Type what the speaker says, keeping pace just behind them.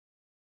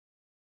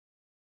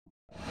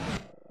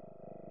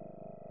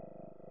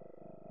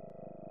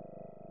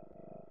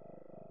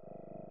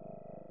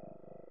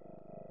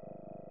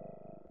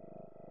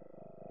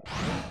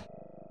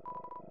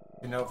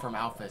The note from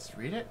Alephs.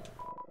 Read it?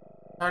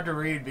 Hard to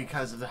read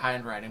because of the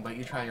handwriting, but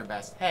you try your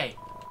best. Hey,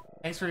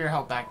 thanks for your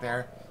help back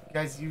there. You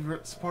guys, your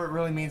support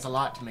really means a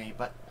lot to me,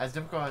 but as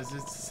difficult as it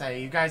is to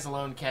say, you guys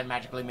alone can't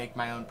magically make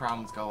my own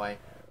problems go away.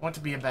 I want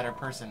to be a better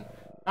person.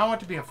 I don't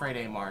want to be afraid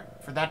anymore.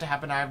 For that to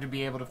happen, I have to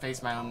be able to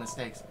face my own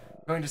mistakes.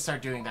 I'm going to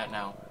start doing that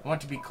now. I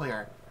want to be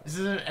clear. This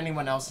isn't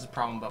anyone else's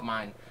problem but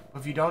mine. But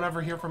if you don't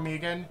ever hear from me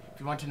again, if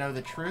you want to know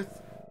the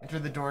truth, enter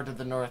the door to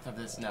the north of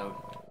this note.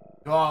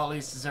 You all at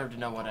least deserve to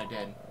know what I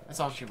did. That's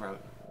all she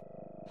wrote.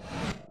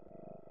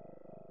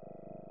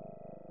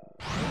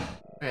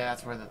 Yeah,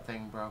 that's where the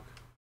thing broke.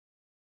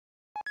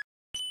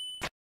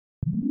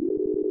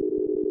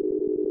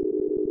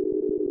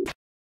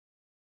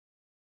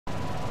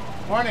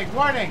 Warning!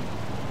 Warning!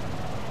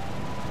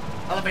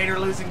 Elevator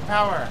losing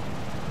power.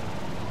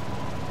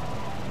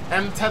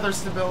 M tether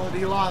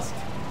stability lost.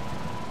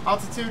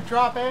 Altitude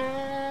dropping.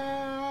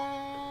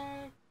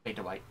 Fade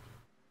to white.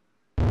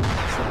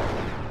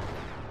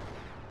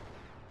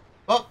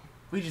 Oh,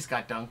 we just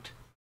got dunked.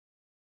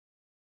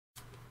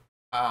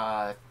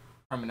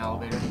 From an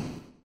elevator.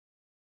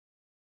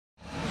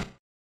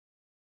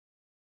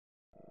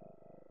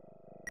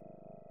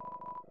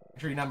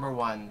 Entry number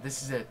 1.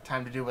 This is it.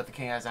 Time to do what the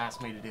king has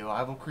asked me to do.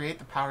 I will create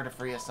the power to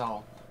free us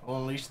all. I will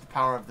unleash the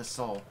power of the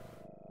soul.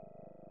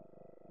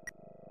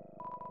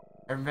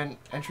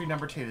 Entry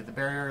number 2. The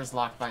barrier is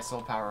locked by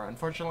soul power.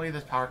 Unfortunately,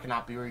 this power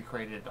cannot be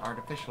recreated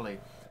artificially.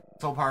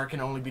 Soul power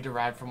can only be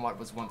derived from what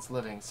was once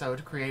living. So,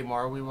 to create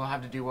more, we will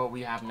have to do what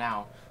we have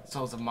now.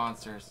 Souls of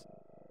monsters.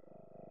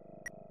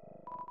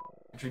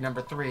 Entry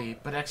number 3.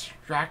 But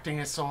extracting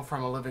a soul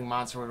from a living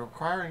monster would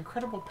require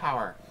incredible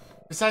power.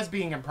 Besides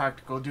being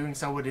impractical, doing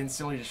so would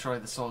instantly destroy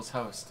the soul's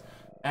host.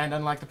 And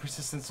unlike the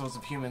persistent souls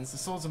of humans, the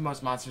souls of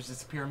most monsters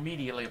disappear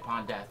immediately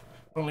upon death.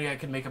 If only I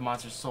could make a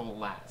monster's soul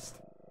last.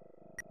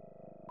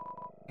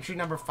 Entry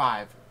number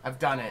 5. I've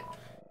done it.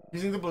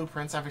 Using the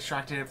blueprints, I've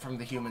extracted it from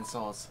the human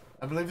souls.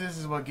 I believe this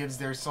is what gives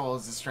their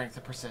souls the strength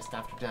to persist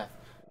after death.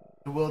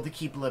 The will to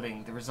keep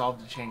living, the resolve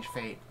to change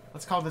fate.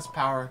 Let's call this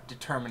power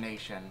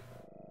determination.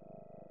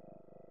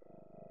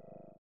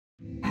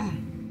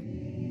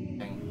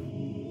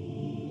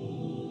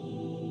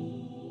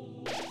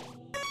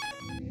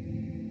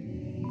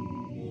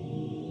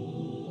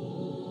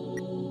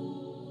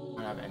 I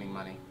don't have any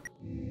money.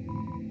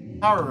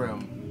 Power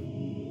room.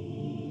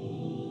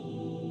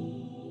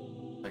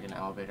 Like an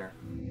elevator.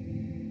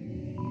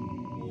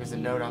 There's a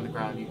note on the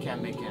ground. You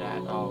can't make it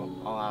at all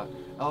out.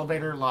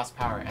 Elevator lost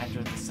power.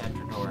 Enter the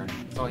center door.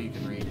 That's all you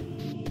can read.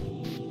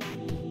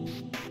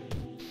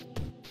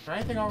 Is there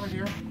anything over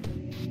here?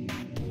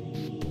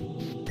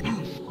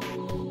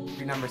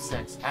 Number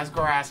 6.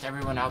 Asgore asked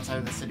everyone outside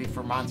of the city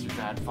for monsters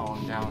that had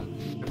fallen down.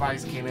 Their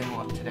bodies came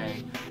in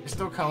today. They're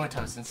still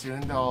comatose, and soon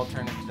they'll all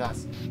turn into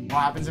dust. What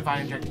happens if I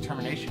inject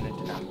determination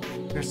into them?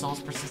 If their souls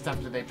persist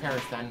after they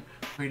perish, then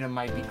freedom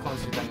might be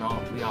closer than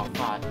we all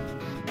thought.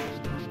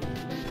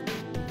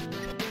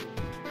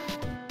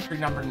 Entry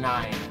number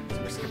 9.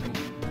 So we're skipping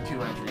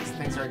 2 entries.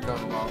 Things aren't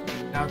going well.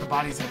 Now the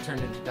bodies have turned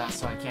into dust,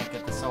 so I can't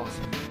get the souls.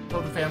 I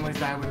told the families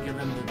that I would give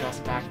them the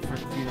dust back for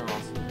the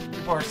funerals.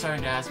 People are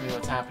starting to ask me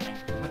what's happening.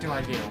 What do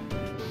I do?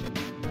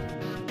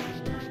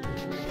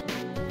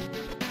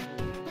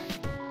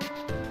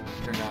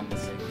 Turn down the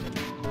sink.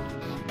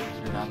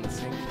 Turn down the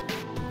sink.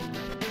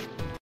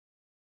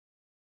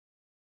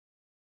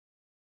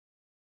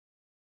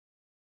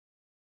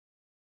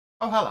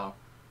 Oh, hello.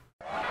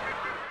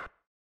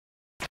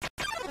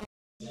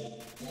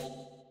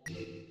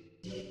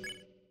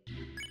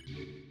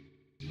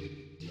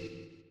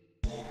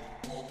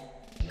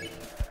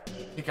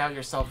 Take out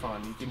your cell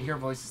phone. You can hear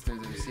voices through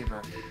the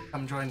receiver.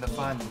 Come join the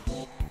fun.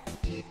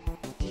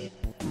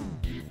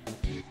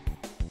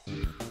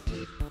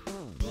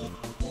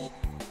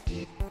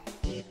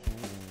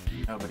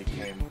 Nobody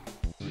came.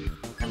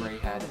 Memory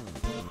head.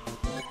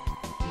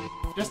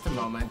 Just a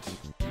moment.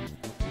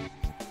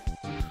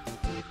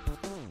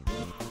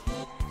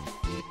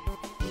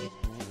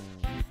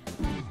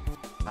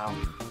 Wow.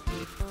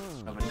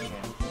 Nobody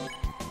came.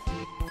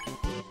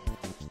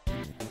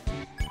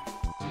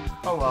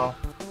 Oh well.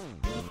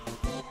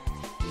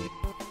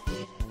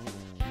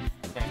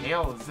 The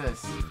hell is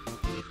this?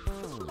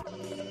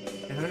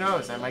 And who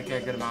knows, I might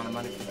get a good amount of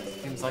money for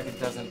this. Seems like it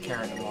doesn't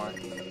care anymore.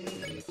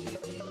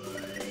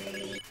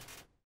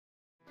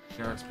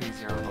 0 XP,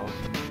 0 gold.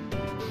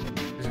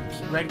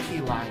 There's a red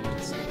key lying in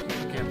the sink.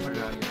 You can't put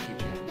it on your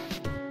keychain.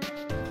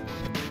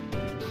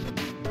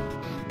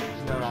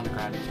 There's a note on the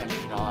ground, you can't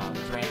make it all out.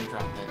 Drain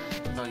dropped it.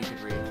 That's all you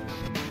could read.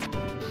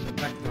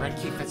 But the red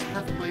key fits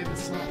perfectly in the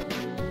slot.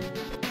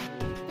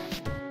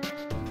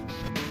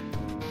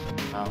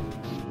 Oh.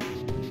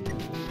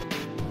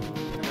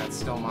 And that's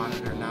still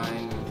monitor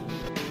 9.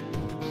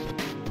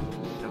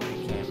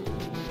 Nobody came.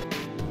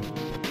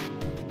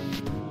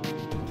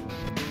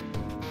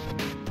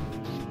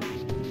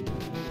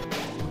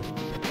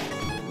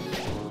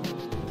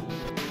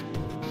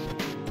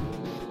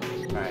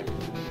 Alright.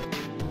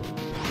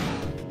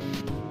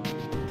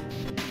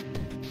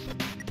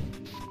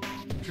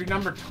 Entry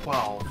number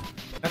 12.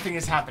 Nothing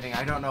is happening.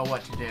 I don't know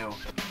what to do.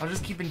 I'll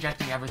just keep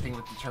injecting everything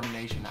with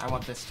determination. I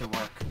want this to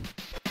work.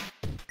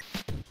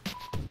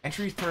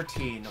 Entry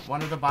 13.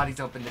 One of the bodies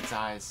opened its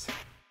eyes.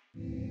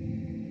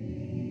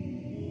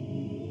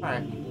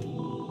 Alright.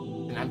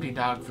 An empty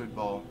dog food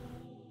bowl.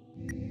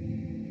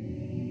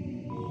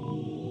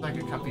 Like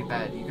a comfy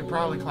bed. You could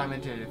probably climb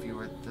into it if you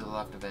were to the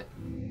left of it.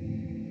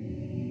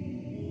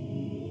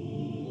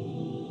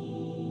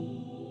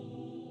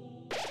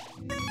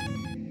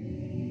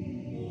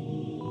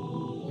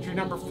 Entry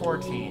number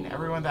 14.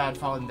 Everyone that had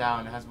fallen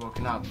down has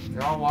woken up.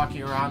 They're all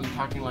walking around and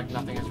talking like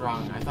nothing is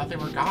wrong. I thought they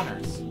were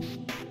goners.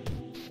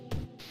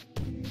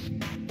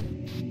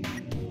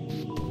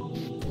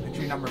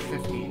 Entry number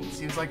 15.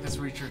 Seems like this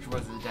research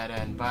was a dead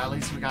end, but at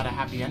least we got a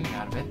happy ending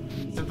out of it.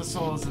 Sent the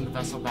souls in the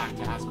vessel back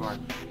to Asgard,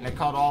 and I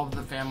called all of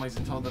the families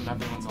and told them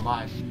everyone's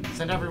alive.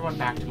 Send everyone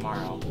back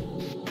tomorrow.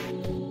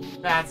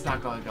 That's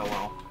not going to go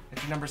well.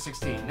 Entry number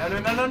 16. No, no,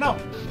 no, no, no!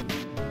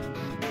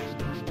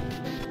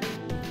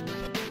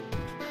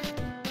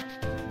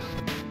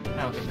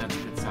 I don't think that's a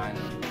good sign.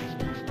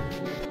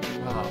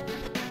 Hello.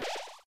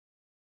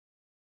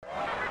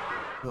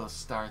 Little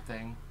star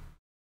thing.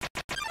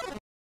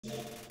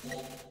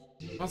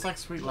 Smells like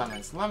sweet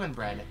lemons. Lemon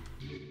bread.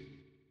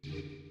 You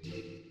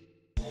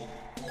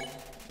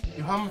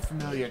hum a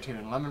familiar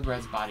tune. Lemon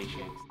bread's body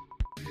shakes.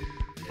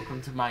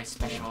 Welcome to my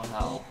special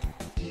hell.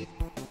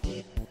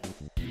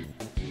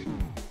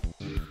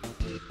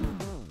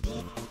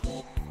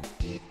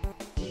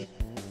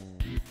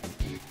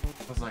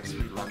 Smells like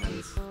sweet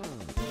lemons.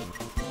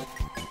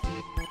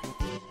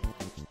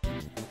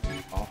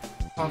 Oh,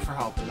 called for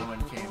help and no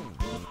one came.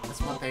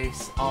 That's what they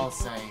all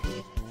say.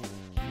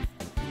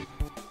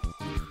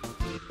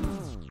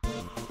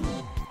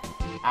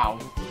 Ow.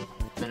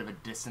 Bit of a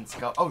distance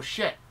go. Oh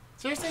shit!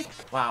 Seriously?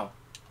 Wow.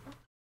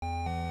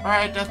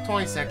 Alright, death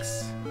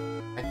 26.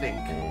 I think.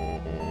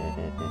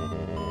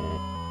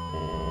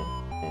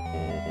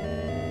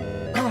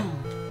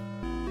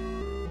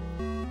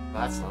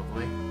 That's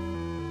lovely.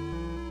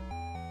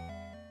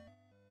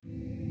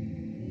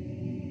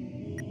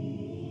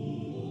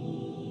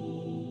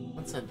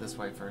 Let's head this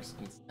way first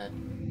instead.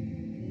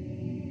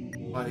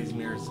 One of these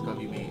mirrors is going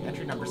to be me.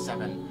 Entry number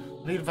 7.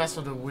 We need a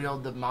vessel to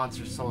wield the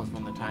monster's souls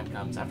when the time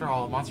comes. After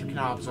all, a monster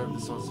cannot absorb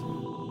the souls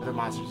of other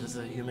monsters, just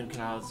as a human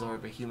cannot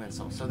absorb a human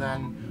soul. So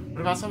then,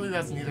 what about something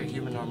that's neither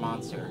human nor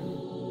monster?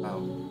 Oh,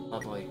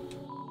 lovely.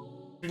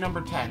 Entry number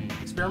 10.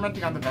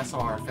 Experimenting on the vessel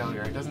are a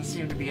failure. It doesn't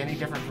seem to be any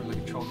different from the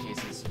control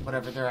cases.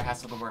 Whatever, they're a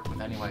hassle to work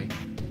with anyway.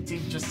 It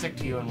seems just stick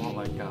to you and won't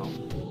let go.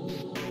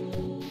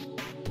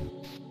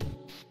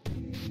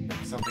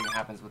 If something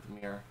happens with the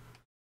mirror.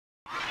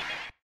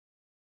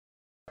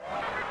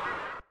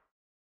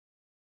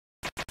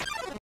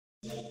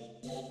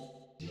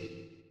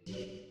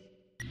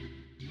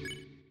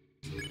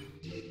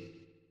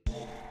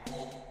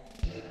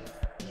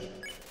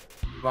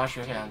 Wash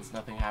your hands,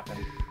 nothing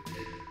happened.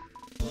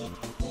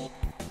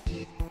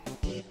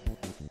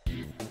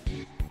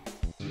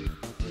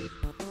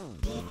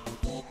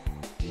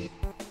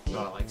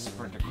 Gotta like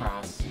sprint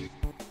across.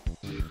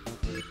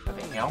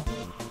 Nothing, no.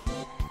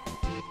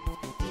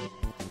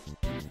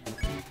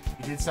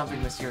 You did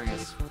something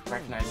mysterious.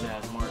 Recognize it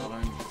as more to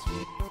learn this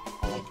week.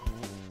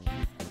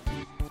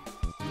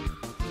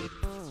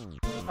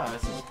 Oh,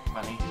 this is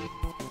funny.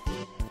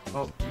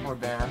 Oh, poor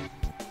bear.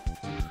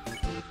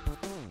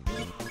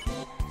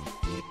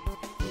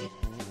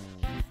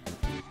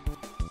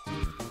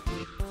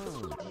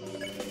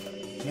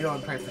 Kneel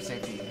and pray for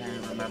safety. Harry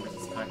remembers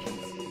his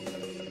conscience.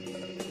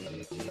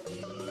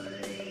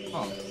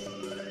 Oh.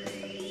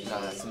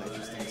 No, that's some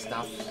interesting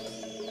stuff.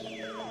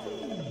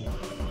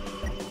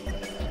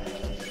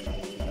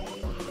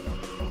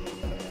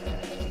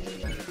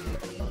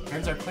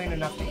 Hands are clean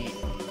enough to eat.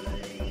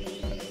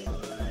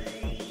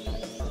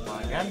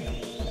 On again.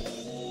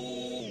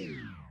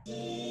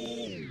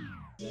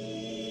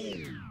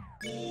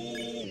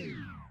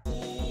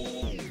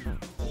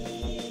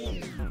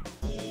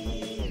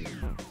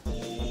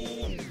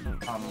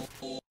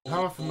 You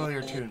hum a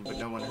familiar tune, but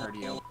no one heard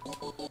you.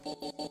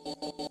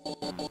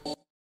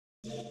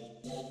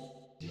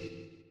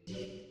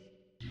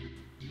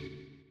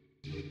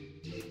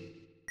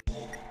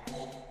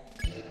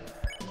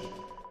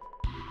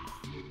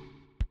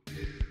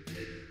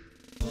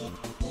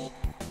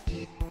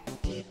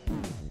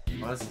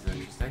 Well, this is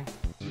interesting.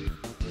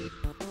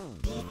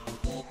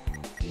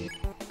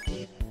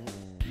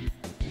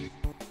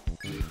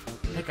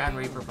 Pick on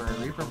Reaper Bird.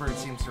 Reaper Bird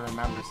seems to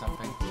remember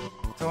something.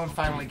 Someone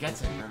finally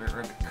gets it.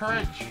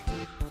 Courage!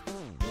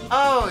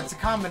 Oh, it's a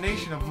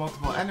combination of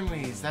multiple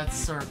enemies. That's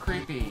sort of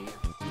creepy.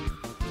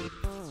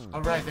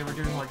 Oh right, they were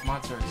doing like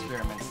monster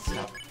experiments and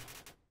stuff.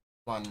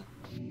 One.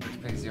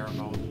 Which pays 0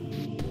 gold.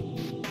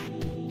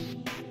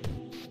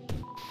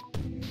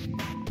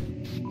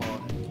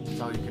 Well,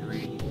 that's all you could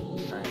read.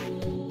 Alright.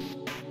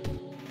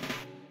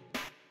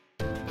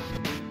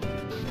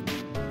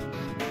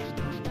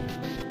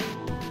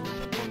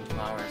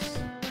 Flowers.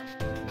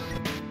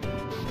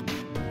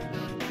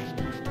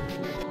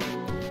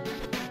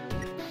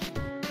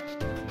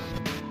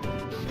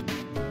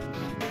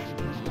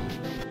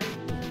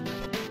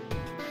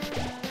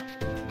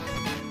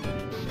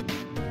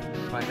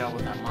 if I dealt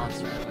with that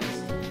monster at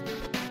least.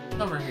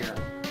 Over here.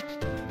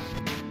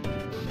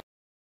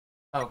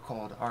 Oh,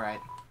 cold. Alright.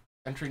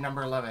 Entry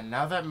number 11.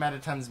 Now that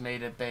Metaton's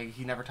made it big,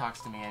 he never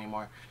talks to me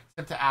anymore,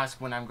 except to ask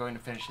when I'm going to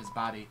finish his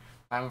body.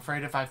 I'm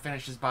afraid if I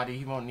finish his body,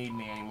 he won't need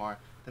me anymore.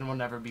 Then we'll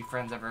never be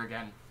friends ever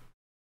again.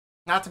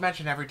 Not to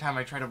mention, every time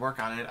I try to work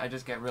on it, I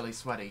just get really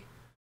sweaty.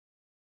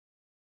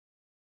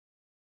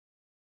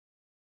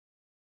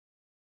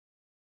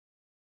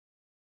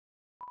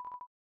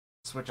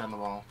 Switch on the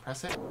wall.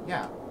 Press it?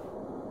 Yeah.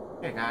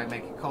 Hey, gotta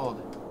make it cold.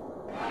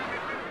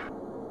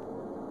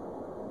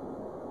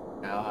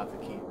 Yeah, I'll have the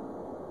key.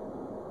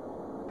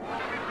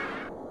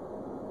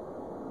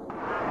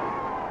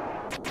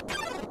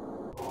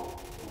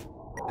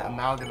 The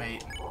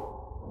amalgamate.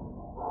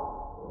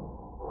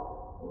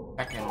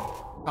 Beckon.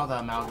 Call the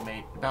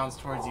amalgamate. Bounce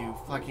towards you,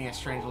 flecking a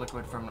strange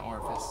liquid from an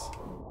orifice.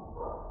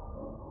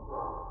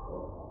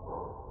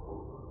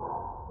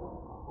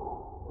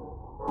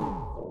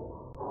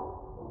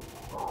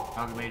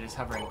 Amalgamate is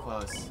hovering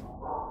close.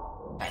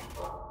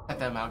 Pet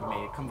the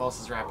amalgamate. It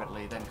convulses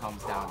rapidly, then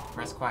calms down.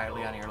 Rest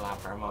quietly on your lap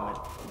for a moment.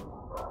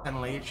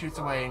 Suddenly, it shoots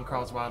away and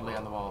crawls wildly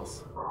on the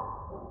walls.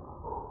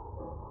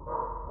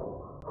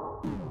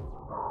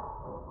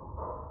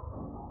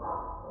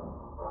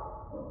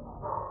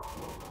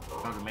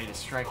 Amalgamate is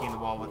striking the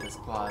wall with his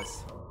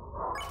claws.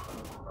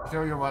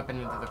 Throw your weapon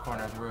into the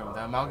corner of the room.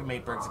 The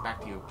amalgamate brings it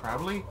back to you.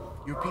 Proudly,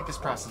 you repeat this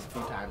process a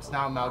few times.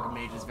 Now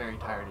amalgamate is very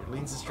tired. It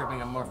leans a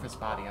stripping amorphous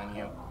body on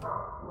you.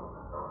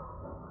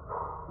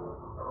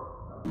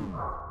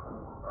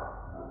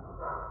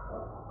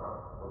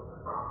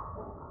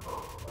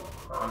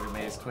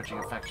 Amalgamate is twitching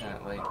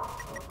affectionately.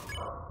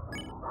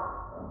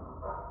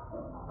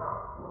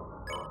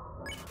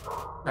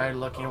 Try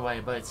looking away,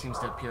 but it seems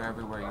to appear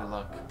everywhere you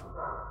look.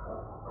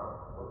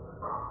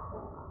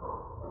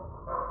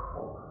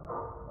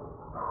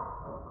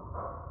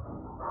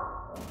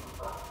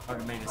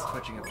 Amalgamate is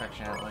twitching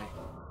affectionately.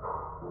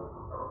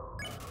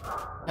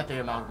 Pet the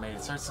amalgamate.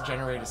 It starts to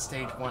generate a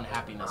stage 1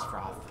 happiness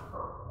froth.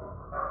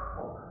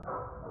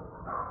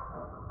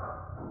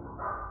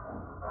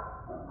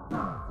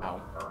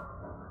 Ow.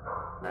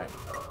 Right.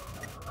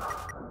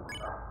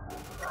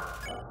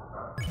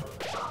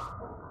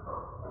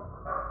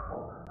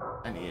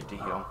 I needed to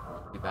heal.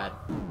 Too bad.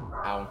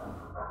 Ow.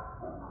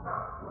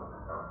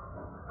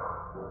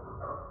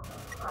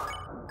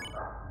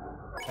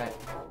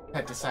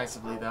 Pet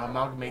decisively. The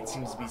amalgamate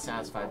seems to be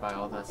satisfied by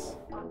all this.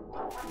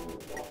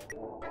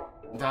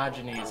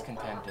 Endogeny is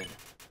contented.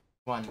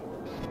 1.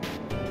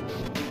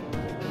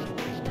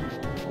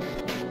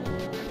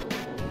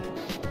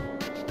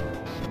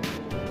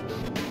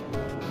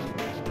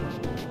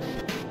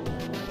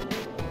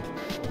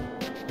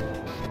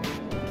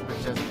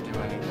 Which doesn't do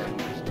anything.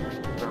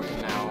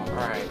 Broken now.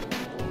 Alright.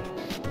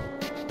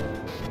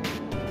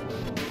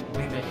 I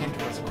think the hint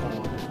was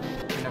cold.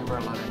 Number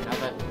 11. Now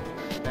that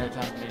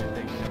Metaton's made it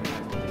big, you never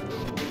have to leave.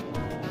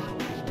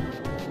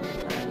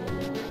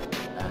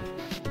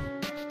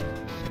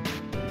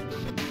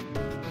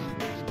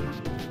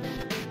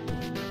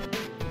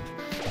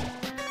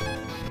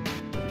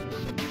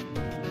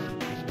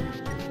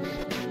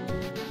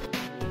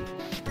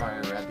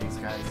 Probably read these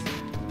guys.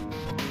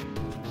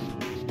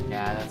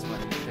 Yeah, that's when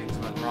things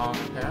went wrong,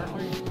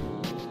 apparently.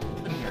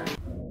 In here.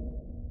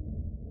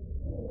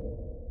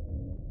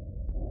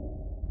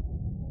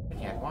 I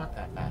can't walk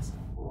that fast.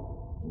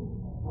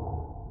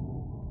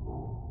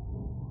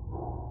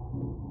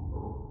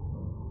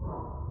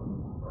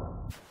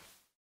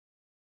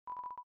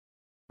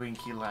 Green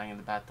key lying in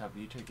the bathtub.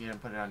 You took it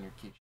and put it on your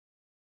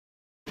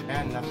keychain.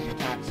 And nothing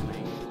attacks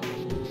me.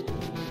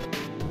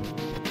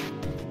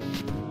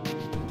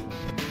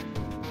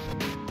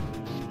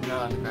 No,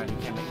 underground, you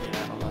can't make it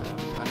out alone.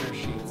 Under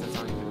sheets, that's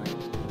all you can read.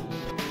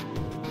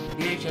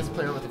 VHS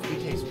player with a few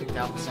tapes picked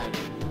out beside it.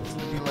 It's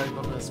to be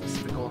labeled with a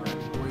specific order.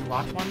 Will you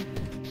watch one?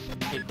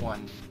 Tape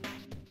 1.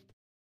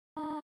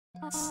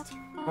 Psst.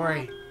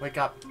 Corey, wake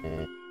up.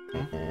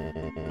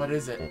 What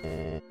is it?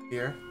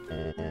 Dear?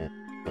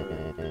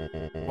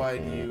 Why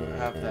do you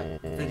have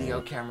that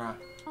video camera?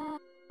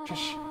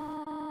 Shush.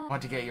 I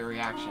want to get your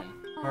reaction.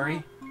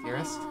 Corey,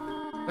 dearest?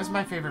 What's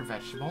my favorite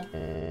vegetable?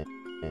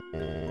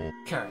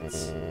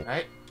 Carrots,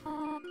 right?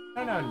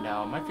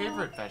 No. My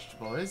favorite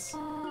vegetable is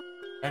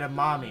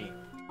edamame.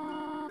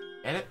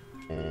 Get it?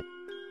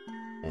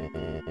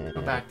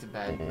 Go back to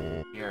bed.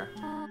 Here.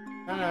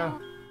 No.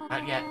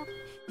 Not yet.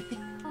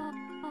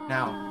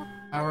 Now,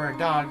 if I were a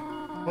dog,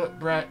 what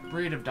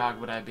breed of dog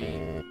would I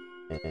be?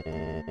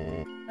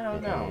 I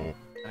don't know,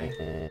 honey.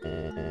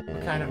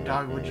 What kind of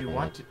dog would you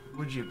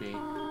be?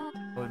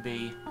 It would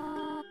be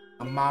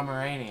a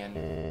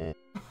Pomeranian.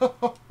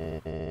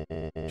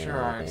 Sure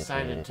are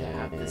excited to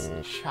have this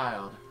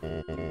child.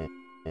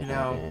 You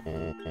know,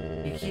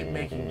 you keep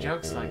making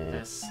jokes like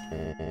this.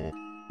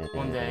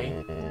 One day,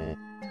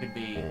 you could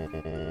be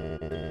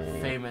a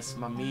famous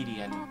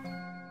Mamedian.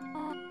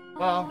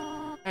 Well,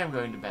 I am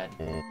going to bed.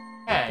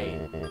 Hey,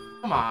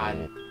 come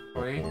on,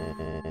 Corey.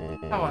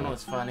 That one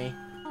was funny.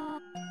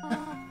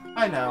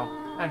 I know,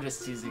 I'm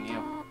just teasing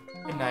you.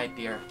 Good night,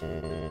 dear.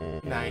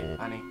 Good night,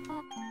 honey.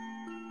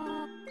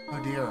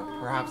 Oh dear,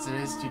 perhaps it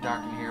is too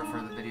dark in here for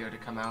the video to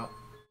come out.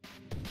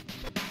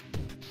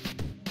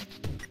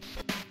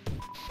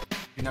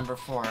 Number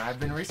 4. I've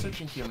been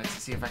researching humans to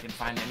see if I can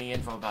find any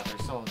info about their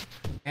souls.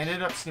 I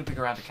ended up snooping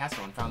around the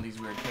castle and found these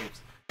weird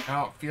tapes. I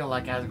don't feel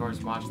like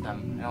Asgore's watched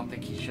them. I don't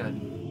think he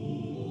should.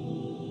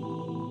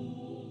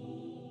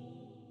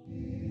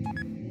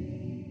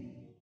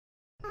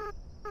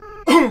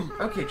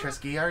 Okay,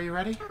 Trisky, are you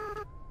ready?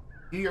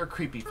 Do your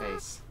creepy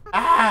face.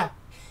 Ah!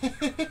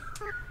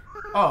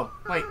 Oh,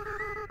 wait.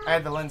 I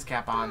had the lens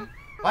cap on.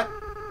 What?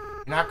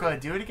 You're not gonna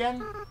do it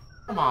again?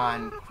 Come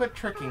on, quit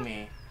tricking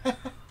me.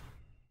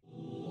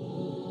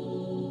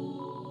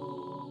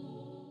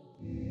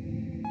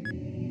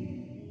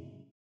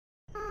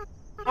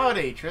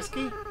 Howdy,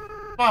 Trisky.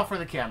 Smile for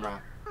the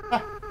camera.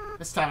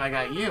 This time I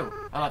got you.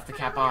 I left the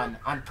cap on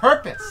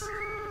purpose.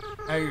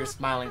 Now you're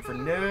smiling for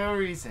no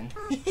reason.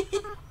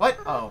 What?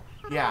 Oh,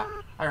 yeah,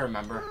 I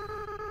remember.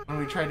 When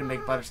we tried to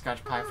make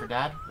butterscotch pie for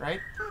Dad,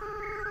 right?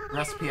 The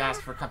recipe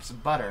asked for cups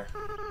of butter,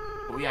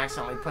 but we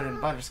accidentally put in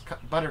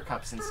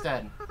buttercups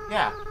instead.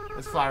 Yeah,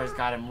 those flowers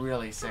got him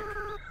really sick.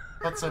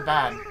 Felt so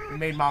bad. We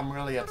made Mom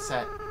really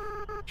upset.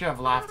 Should have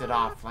laughed it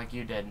off like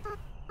you did.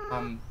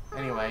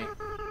 Anyway,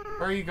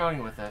 where are you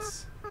going with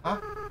this? Huh?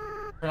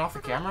 Turn off the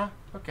camera?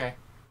 Okay.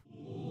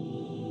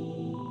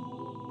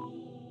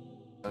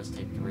 That was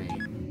take 3.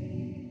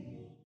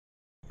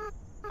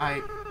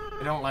 I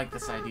don't like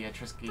this idea,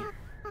 Trisky.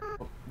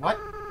 What?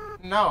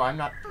 No, I'm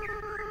not...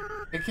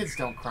 The kids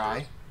don't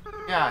cry.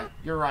 Yeah,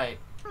 you're right.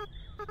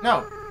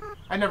 No,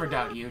 I never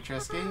doubt you,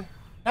 Trisky.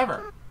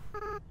 Never.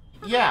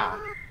 Yeah,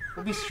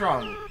 we'll be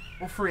strong.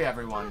 We'll free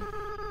everyone.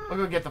 We'll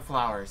go get the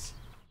flowers.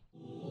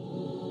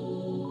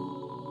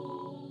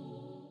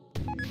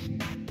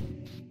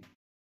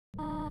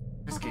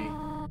 Trisky,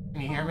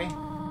 can you hear me?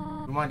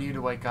 We want you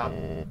to wake up.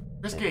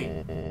 Trisky,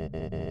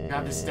 you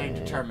have to stay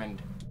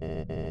determined.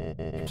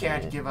 You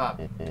can't give up.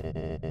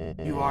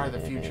 You are the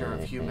future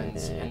of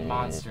humans and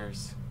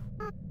monsters.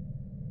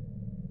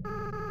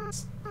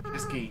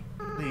 Trisky,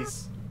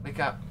 please, wake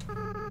up.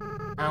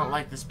 I don't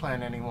like this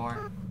plan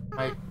anymore.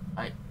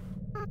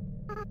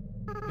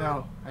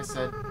 No, I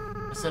said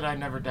I'd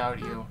never doubt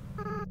you.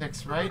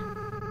 6, right?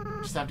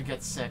 We just have to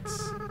get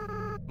 6.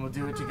 And we'll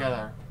do it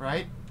together,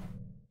 right?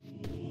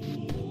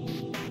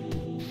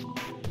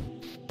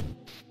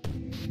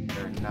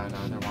 There are none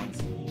other ones.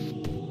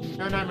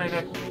 No, not made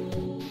it.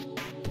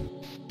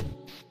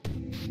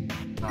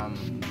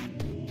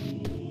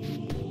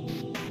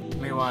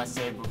 May want to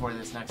save before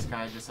this next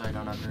guy, just so I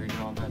don't have to redo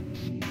all that.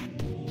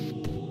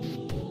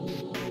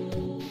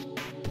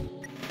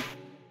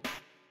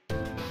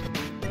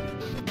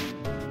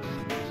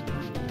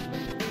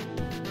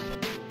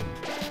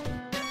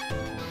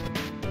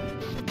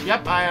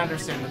 Yep, I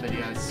understand the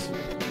videos.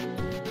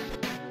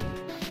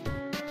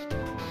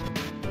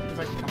 Seems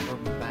like a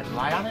comfortable bed.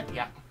 Lie on it?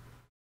 Yep.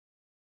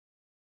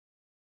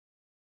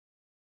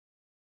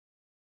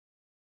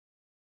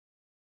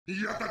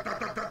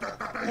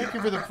 Thank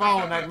you for the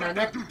follow, Nightmare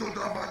Nick.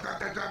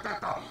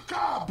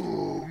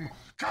 Kaboom!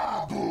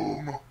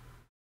 Kaboom!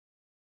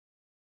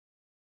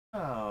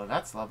 Oh,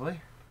 that's lovely.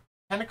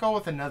 Tentacle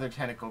with another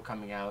tentacle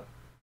coming out.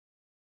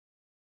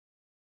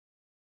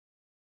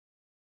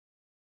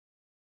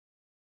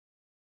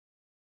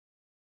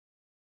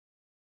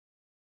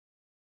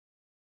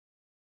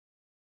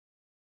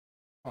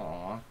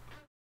 Aww.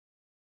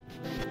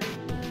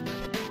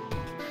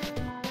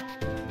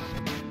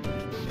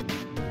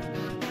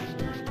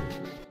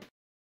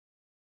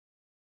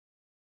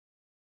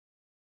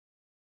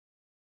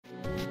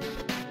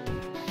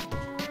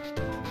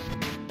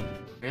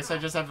 I guess I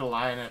just have to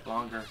lie in it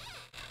longer.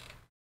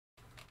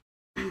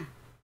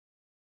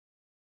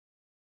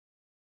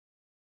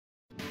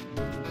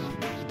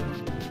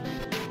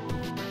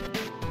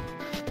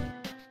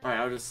 Alright,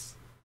 I'll just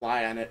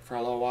lie on it for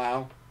a little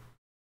while.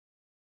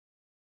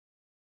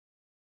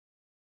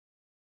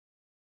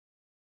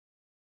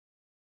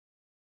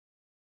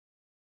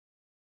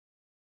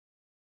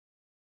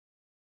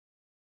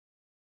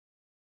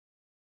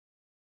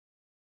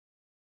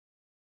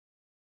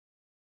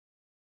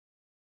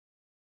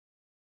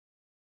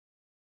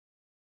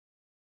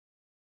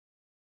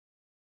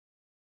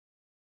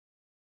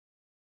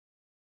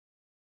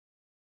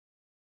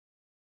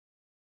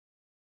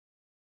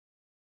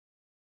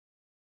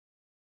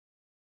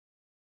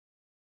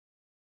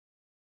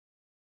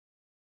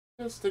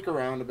 Just stick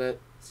around a bit,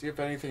 see if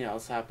anything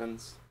else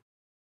happens.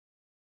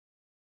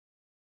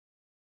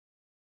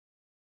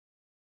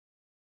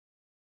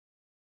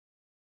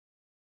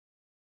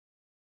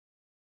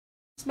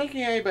 Is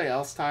making anybody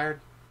else tired?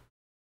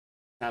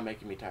 Not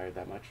making me tired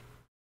that much.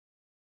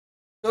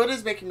 So it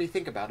is making me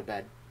think about a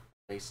bed,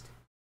 at least.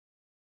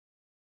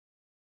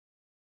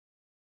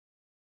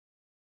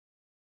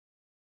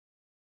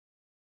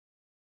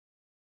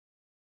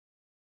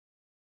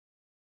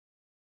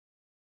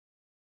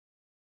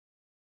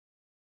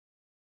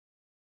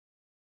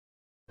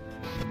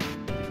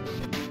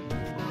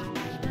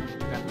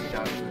 Empty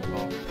out as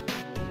well.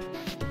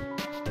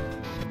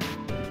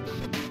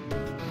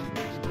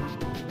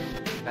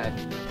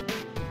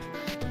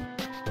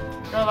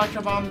 Hello,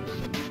 Electro Bomb.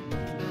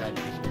 Red.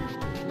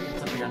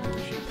 Something under the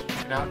sheet.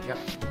 Check it out. Yep.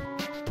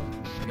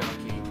 Yellow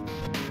key.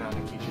 Put it on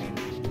the keychain.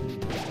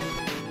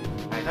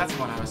 Alright, that's the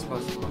one I was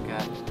supposed to look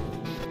at.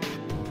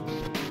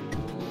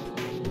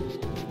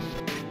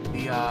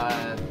 The, did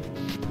I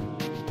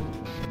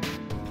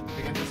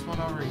get this one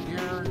over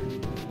here?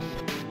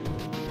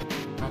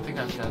 I don't think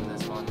I've done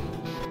this one.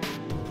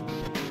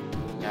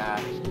 Yeah,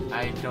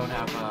 I don't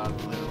have a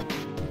clue.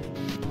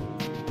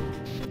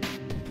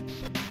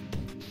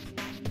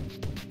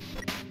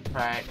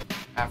 Right,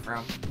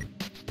 Afro.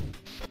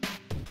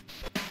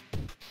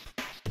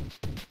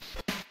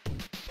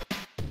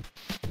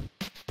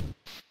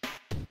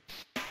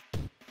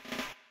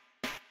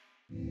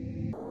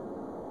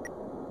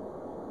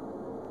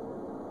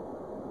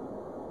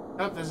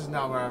 Nope, this is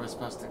not where I was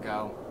supposed to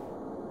go.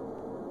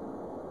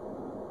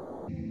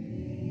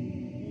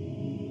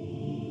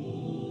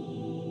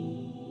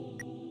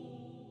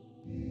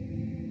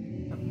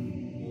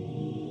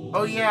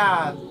 Oh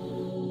yeah!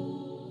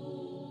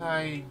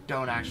 I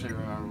don't actually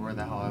remember where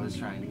the hell I was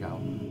trying to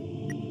go.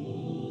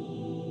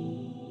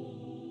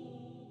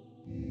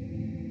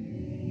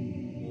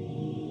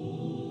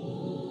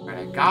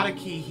 Alright, I got a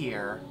key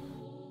here.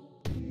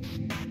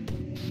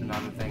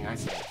 Another thing I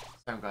say.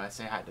 I'm gonna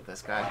say hi to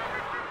this guy.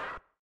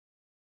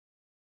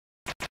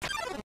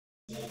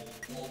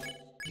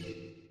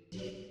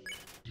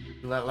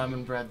 Let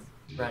lemon bread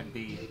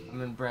be.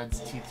 Lemon bread's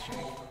teeth shake.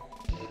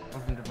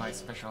 Welcome to my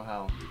special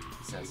hell,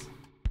 he says.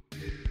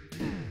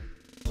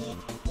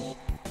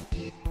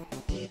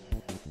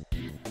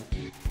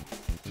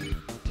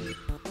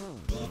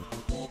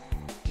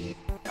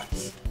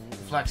 Yes.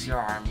 Flex your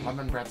arm.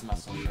 Lemon bread's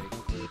muscle shake.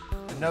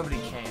 But nobody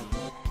came.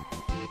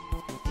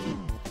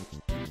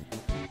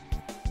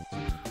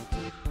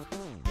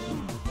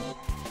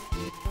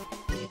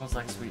 Smells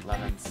like sweet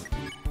lemons.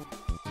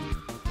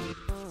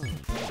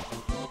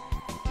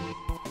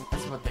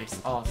 That's what they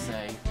all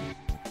say.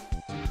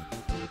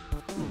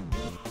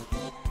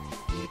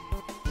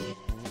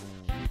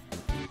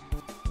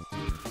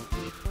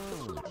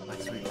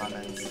 Like sweet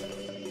lemons.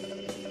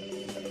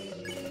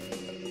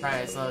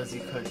 Try as low as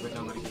you could, but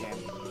nobody came.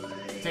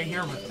 Stay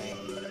here with me.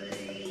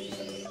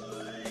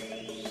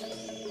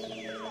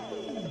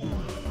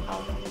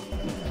 Ow.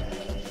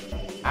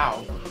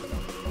 Ow.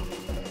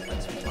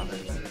 Like sweet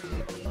lemons.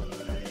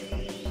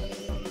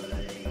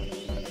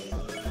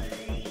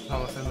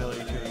 Oh, a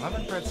familiar tune.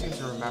 Lemon bread seems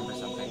to remember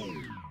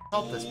something.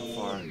 Felt this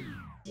before.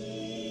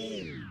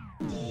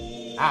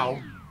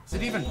 Ow. Is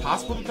it even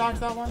possible to dodge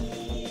that one?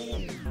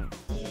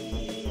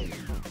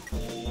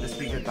 This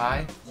be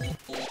goodbye?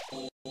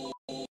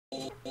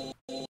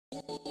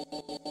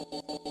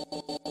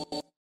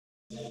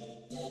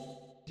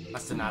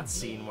 Must have not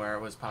seen where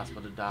it was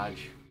possible to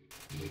dodge.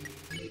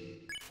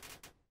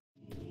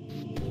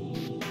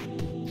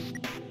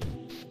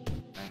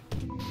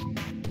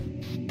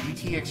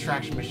 DT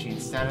extraction machine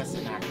status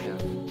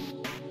inactive.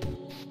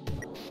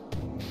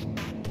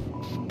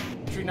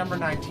 Entry number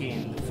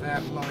 19. The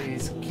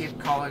families keep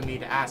calling me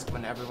to ask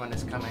when everyone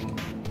is coming.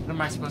 What am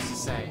I supposed to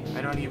say?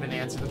 I don't even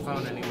answer the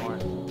phone anymore.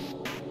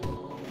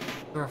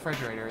 The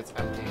refrigerator, it's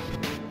empty.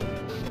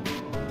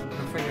 The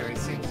refrigerator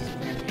seems to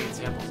contain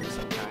samples of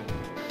some kind.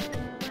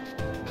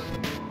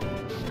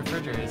 The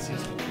refrigerator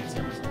seems to contain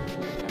samples of some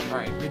kind.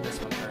 Alright, read this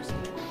one first.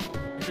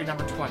 Entry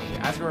number 20.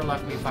 Asgore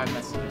left me 5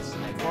 messages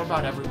tonight. 4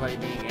 about everybody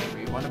being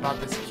angry. 1 about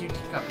this cute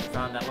teacup he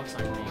found that looks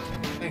like me.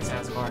 Thanks,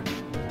 Asgore.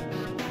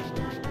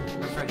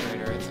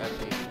 Refrigerator, it's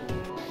empty.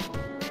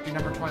 Entry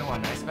number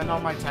 21. I spend all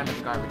my time at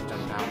the garbage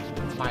dump now.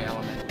 It's my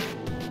element.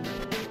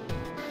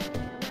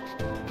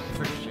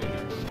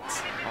 Refrigerator,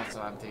 it's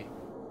also empty.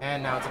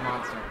 And now it's a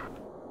monster.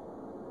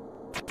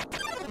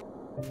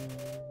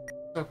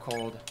 So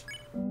cold.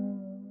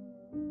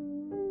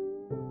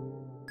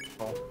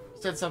 Oh.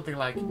 Said something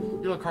like,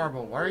 "You look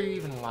horrible. Why are you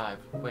even alive?"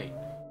 Wait,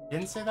 you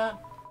didn't say that?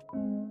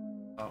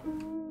 Oh.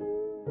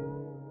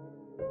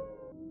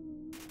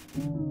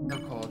 So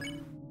cold.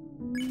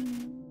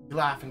 You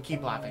laugh and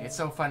keep laughing. It's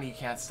so funny you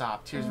can't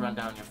stop. Tears run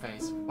down your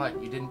face.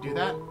 What, you didn't do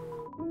that?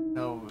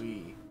 No,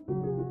 we.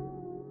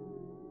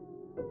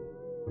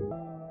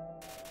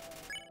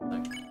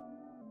 Like,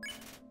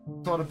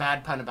 told a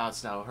bad pun about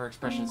snow. Her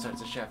expression starts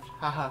to shift.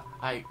 Haha,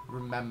 I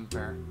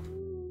remember.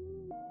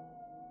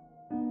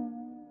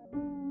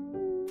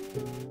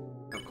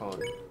 So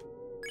cold.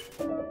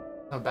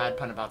 No bad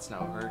pun about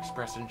snow. Her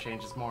expression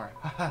changes more.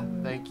 Haha,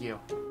 thank you.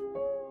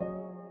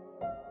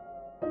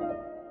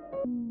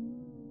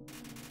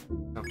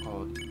 So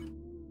cold.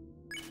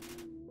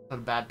 No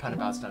bad pun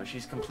about snow.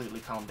 She's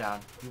completely calmed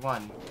down. You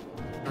won.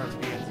 Girls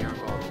being 0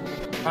 gold.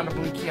 Found a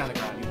blue key on the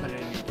ground. You put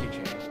it in your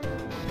keychain.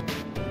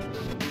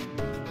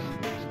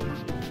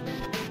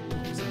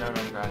 There's a note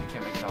on the ground. You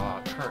can't make it all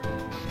out. Curtain.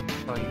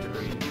 That's all you could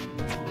read.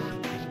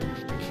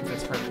 The key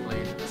fits perfectly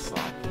into the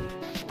slot.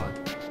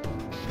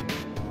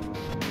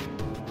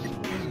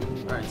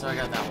 Alright, so I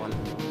got that one.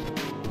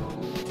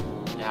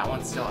 Yeah, that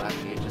one's still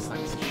empty. It just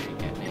likes to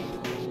shake at me.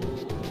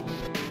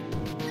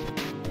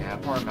 Yeah,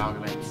 poor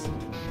amalgamates.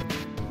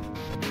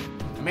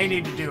 I may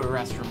need to do a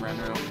restroom run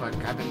real quick.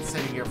 I've been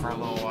sitting here for a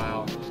little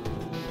while.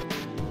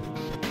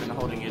 I've been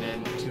holding it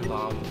in too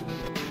long.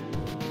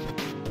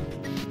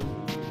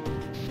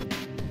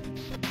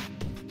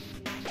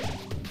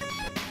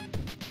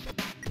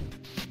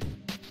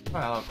 Oh,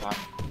 hello, clock.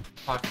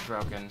 Clock is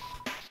broken.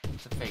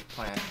 It's a fake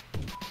plant.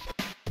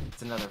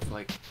 It's another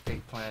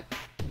fake plant.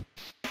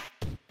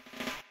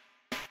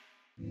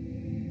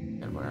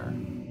 And where?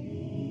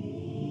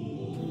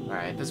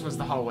 Alright, this was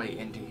the hallway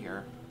into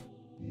here.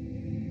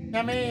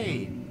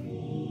 Yummy!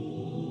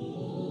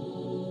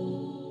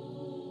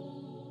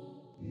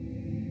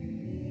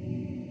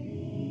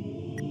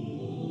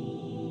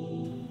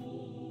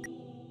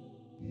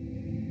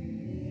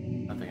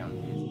 Nothing on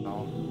these at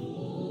all.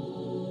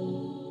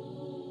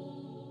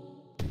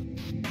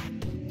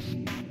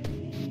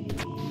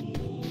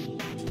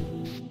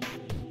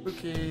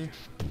 Okay.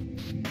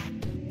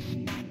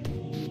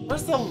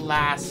 Where's the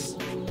last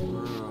room?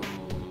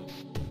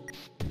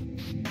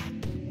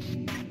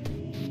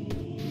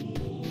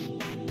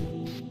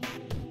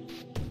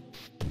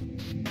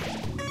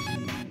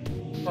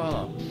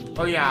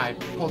 Oh yeah, I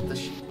pulled the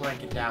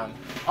blanket down.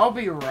 I'll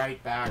be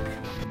right back.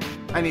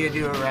 I need to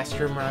do a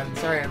restroom run.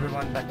 Sorry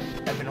everyone, but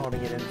I've been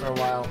holding it in for a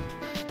while.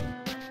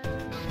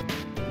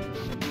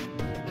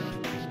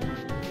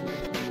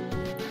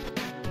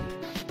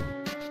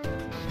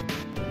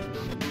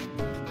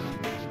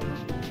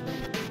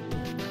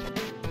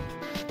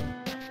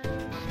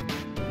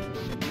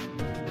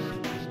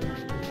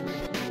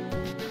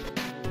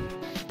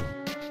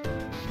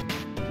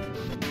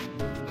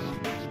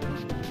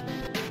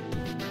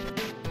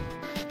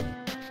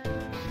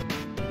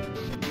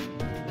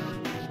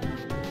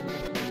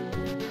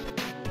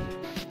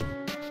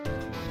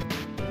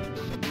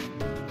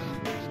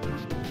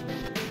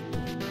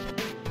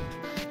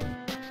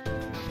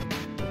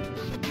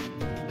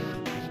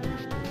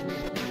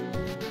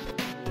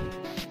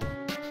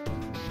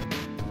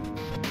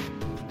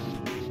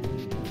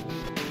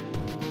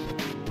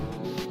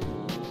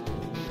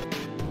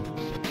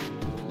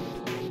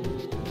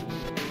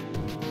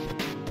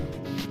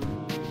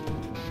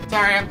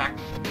 Sorry, I'm back.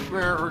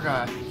 We're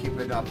gonna keep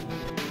it up.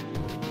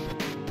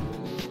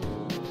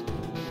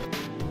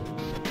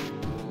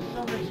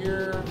 Over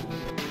here.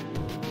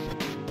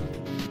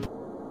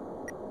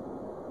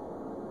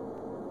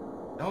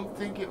 Don't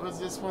think it was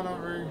this one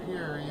over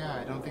here.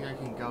 Yeah, I don't think I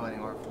can go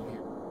anywhere from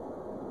here.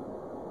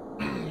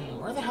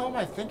 Where the hell am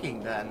I thinking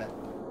then? I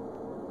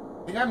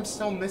think I'm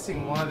still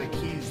missing one of the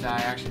keys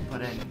that I actually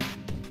put in.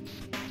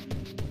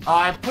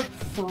 I put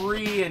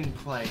 3 in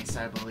place,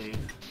 I believe.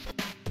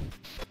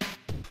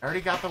 I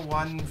already got the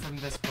one from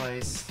this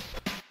place.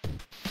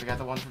 I got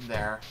the one from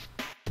there.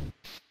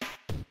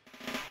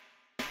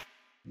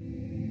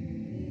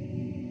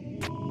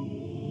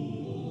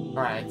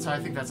 Alright, so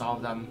I think that's all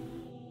of them.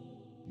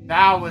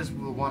 That was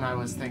the one I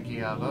was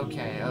thinking of.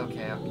 Okay. I'm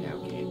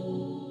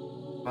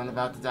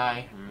about to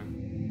die.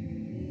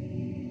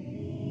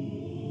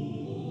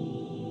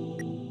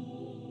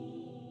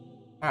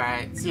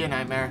 Alright, see you,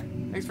 Nightmare.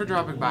 Thanks for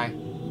dropping by.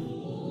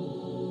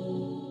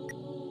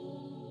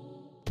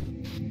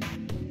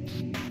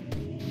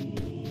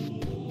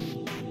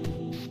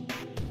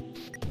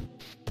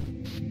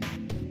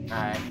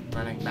 Alright,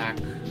 running back.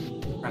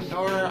 Front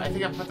door. I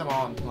think I put them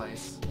all in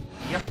place.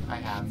 Yep, I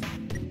have.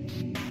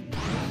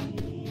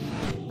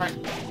 Right.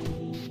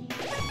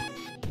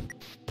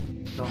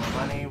 Stole my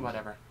money,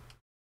 whatever.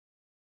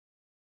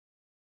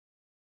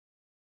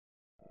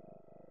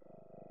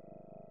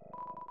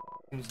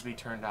 Seems to be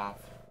turned off.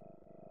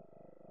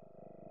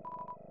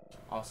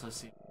 Also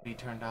seems to be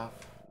turned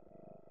off.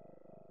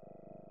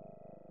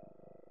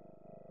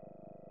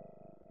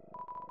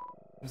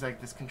 Seems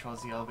like this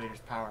controls the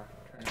elevator's power.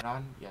 Turn it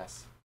on?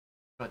 Yes.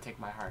 It's gonna take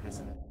my heart,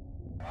 isn't it?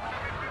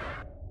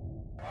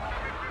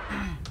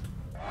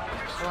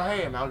 Well,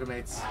 hey,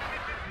 amalgamates.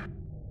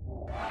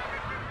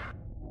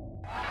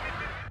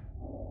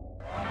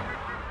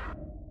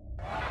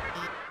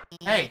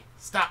 Hey,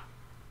 stop!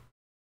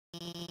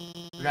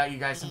 We got you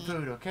guys some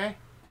food, okay?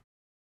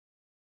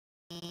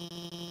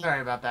 Sorry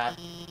about that.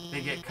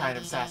 They get kind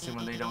of sassy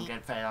when they don't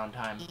get fed on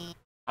time.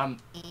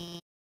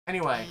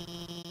 Anyway,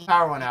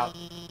 power went out,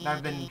 and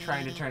I've been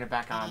trying to turn it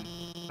back on,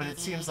 but it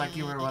seems like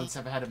you were one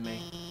step ahead of me.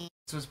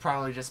 This was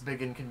probably just a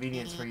big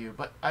inconvenience for you,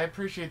 but I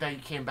appreciate that you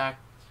came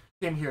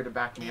here to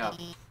back me up.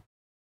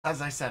 As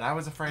I said, I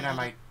was afraid I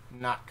might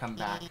not come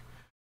back.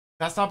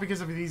 That's not because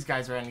of these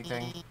guys or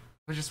anything. I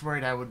was just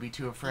worried I would be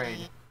too afraid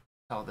to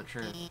tell the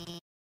truth.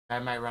 I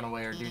might run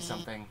away or do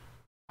something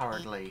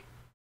cowardly.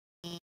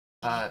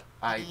 I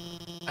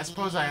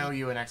suppose I owe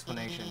you an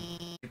explanation.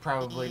 You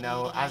probably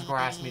know, Asgore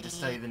asked me to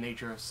study the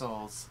nature of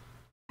souls.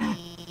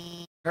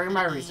 During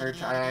my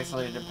research, I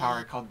isolated a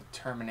power called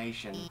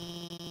determination.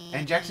 I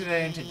injected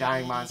it into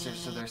dying monsters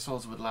so their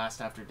souls would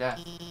last after death.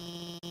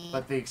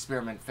 But the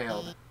experiment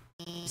failed.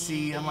 You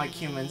see, unlike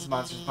humans,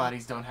 monsters'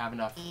 bodies don't have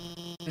enough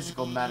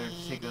physical matter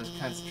to take those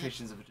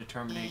concentrations of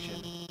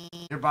determination.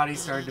 Their bodies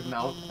started to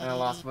melt, and I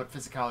lost what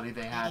physicality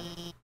they had.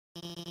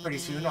 Pretty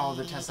soon, all of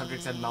the test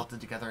subjects had melted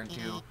together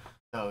into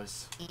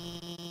those.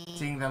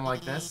 Seeing them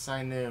like this,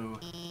 I knew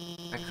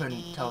I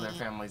couldn't tell their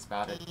families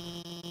about it.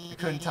 I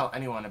couldn't tell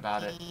anyone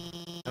about it,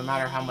 no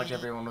matter how much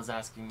everyone was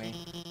asking me.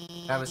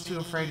 I was too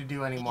afraid to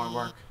do any more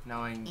work,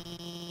 knowing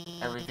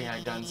everything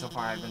I'd done so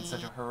far had been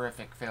such a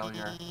horrific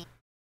failure.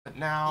 But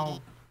now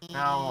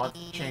I've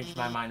changed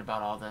my mind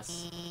about all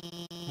this.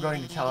 I'm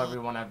going to tell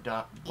everyone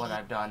what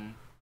I've done.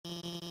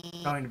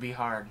 It's going to be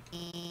hard.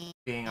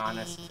 Being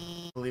honest,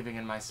 believing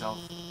in myself.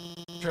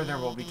 Sure, there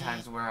will be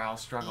times where I'll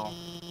struggle.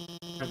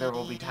 Sure, there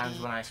will be times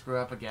when I screw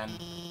up again.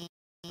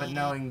 But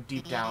knowing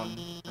deep down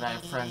that I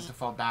have friends to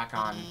fall back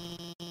on,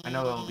 I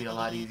know it will be a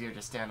lot easier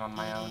to stand on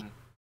my own.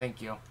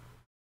 Thank you.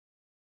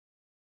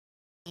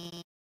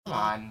 Come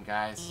on,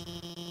 guys.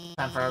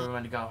 Time for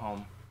everyone to go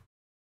home.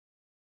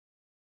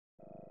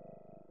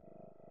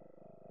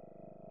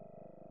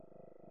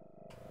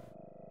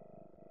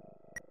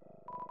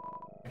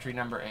 Entry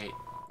number 8.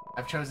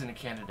 I've chosen a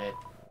candidate.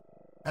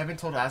 I haven't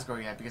told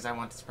Asgore yet because I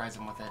want to surprise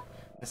him with it.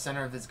 In the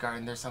center of his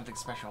garden, there's something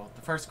special.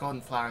 The first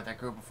golden flower that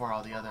grew before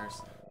all the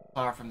others. A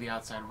flower from the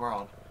outside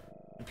world.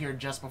 It appeared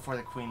just before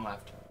the queen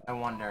left. I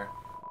wonder,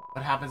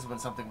 what happens when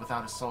something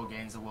without a soul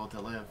gains the will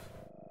to live?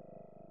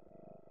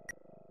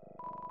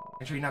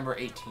 Entry number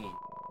 18.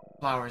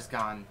 Flower is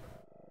gone.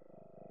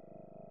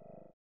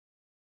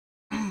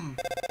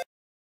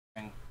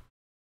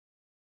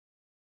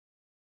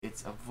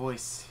 It's a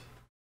voice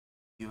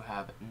you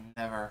have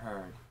never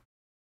heard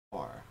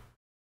before.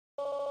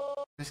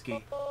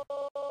 Trisky,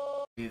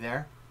 are you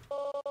there?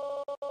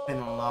 It's been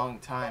a long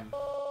time,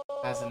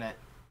 hasn't it?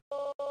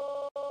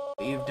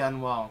 But you've done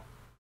well.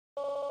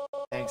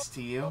 Thanks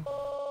to you,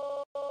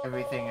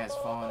 everything has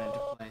fallen into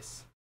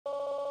place.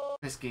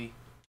 Trisky,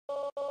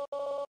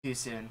 see you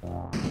soon.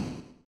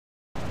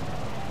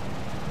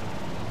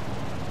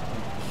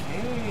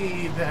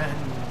 Okay, then.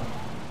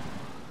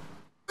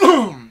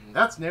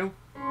 That's new.